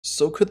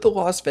So could the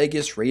Las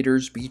Vegas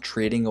Raiders be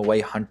trading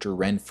away Hunter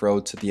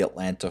Renfrow to the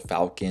Atlanta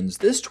Falcons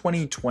this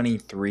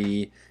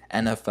 2023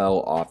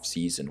 NFL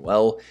offseason?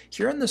 Well,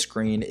 here on the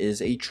screen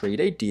is a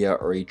trade idea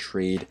or a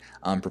trade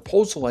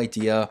proposal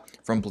idea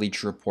from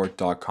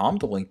BleacherReport.com.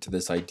 The link to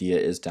this idea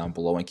is down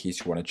below in case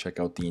you want to check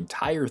out the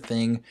entire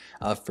thing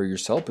for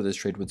yourself. But this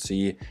trade would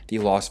see the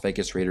Las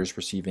Vegas Raiders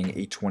receiving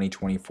a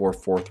 2024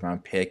 fourth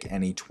round pick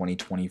and a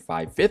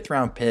 2025 fifth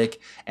round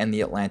pick, and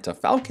the Atlanta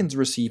Falcons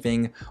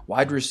receiving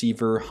wide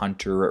receiver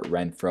Hunter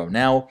Renfrow.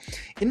 Now,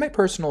 in my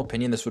personal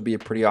opinion, this would be a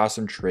pretty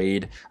awesome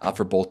trade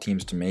for both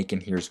teams to make,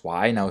 and here's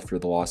why. Now, if you're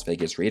the Las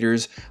Vegas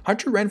Raiders,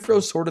 Hunter Renfrow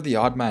is sort of the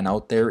odd man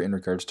out there in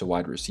regards to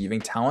wide receiving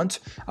talent,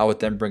 with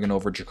them bringing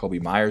over Jacoby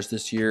Myers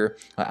this year,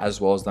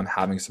 as well as them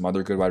having some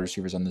other good wide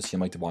receivers on this team,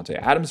 like Devontae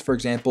Adams, for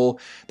example.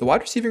 The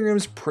wide receiving room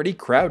is pretty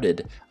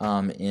crowded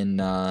in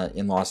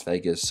Las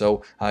Vegas,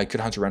 so could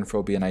Hunter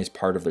Renfrow be a nice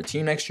part of their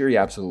team next year? He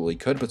absolutely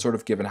could, but sort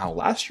of given how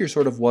last year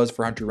sort of was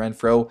for Hunter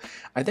Renfrow,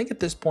 I think at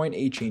this point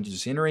a change of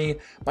scenery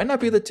might not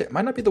be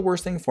the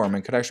worst thing for him,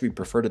 and could actually be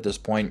preferred at this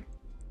point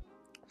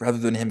rather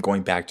than him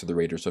going back to the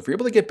Raiders. So if you're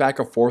able to get back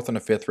a fourth and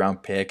a fifth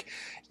round pick,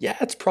 yeah,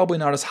 it's probably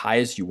not as high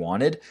as you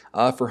wanted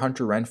for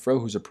Hunter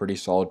Renfrow, who's a pretty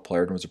solid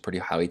player and was a pretty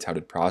highly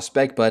touted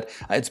prospect, but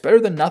it's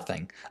better than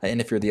nothing. And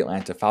if you're the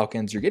Atlanta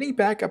Falcons, you're getting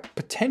back a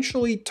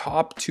potentially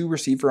top two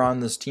receiver on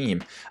this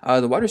team.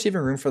 The wide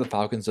receiving room for the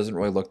Falcons doesn't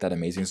really look that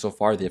amazing so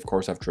far. They, of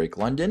course, have Drake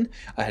London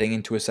heading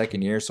into his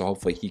second year, so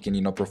hopefully he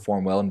can,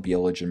 perform well and be a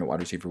legitimate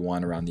wide receiver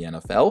one around the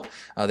NFL.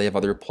 They have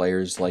other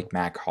players like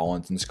Mac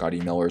Hollins and Scotty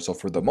Miller, so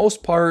for the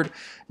most part,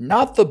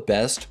 not the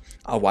best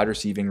wide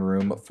receiving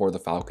room for the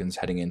Falcons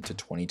heading into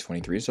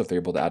 2023. So if they're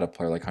able to add a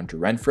player like Hunter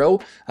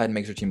Renfrow, it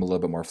makes their team a little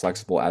bit more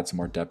flexible, add some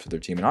more depth to their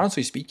team. And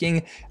honestly speaking,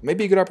 it may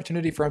be a good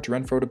opportunity for Hunter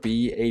Renfrow to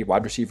be a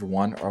wide receiver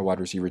one or a wide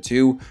receiver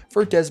two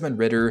for Desmond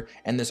Ridder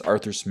and this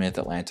Arthur Smith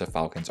Atlanta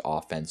Falcons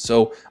offense.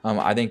 So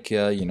I think,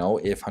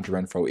 if Hunter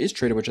Renfrow is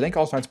traded, which I think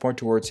all signs point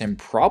towards him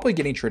probably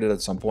getting traded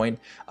at some point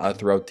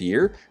throughout the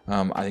year,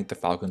 I think the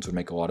Falcons would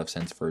make a lot of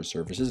sense for his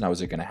services. Now,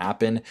 is it going to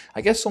happen?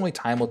 I guess only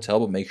time will tell,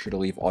 but make sure to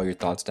leave all your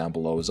thoughts down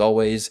below as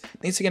always.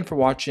 Thanks again for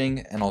watching,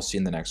 and I'll see you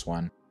in the next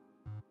one.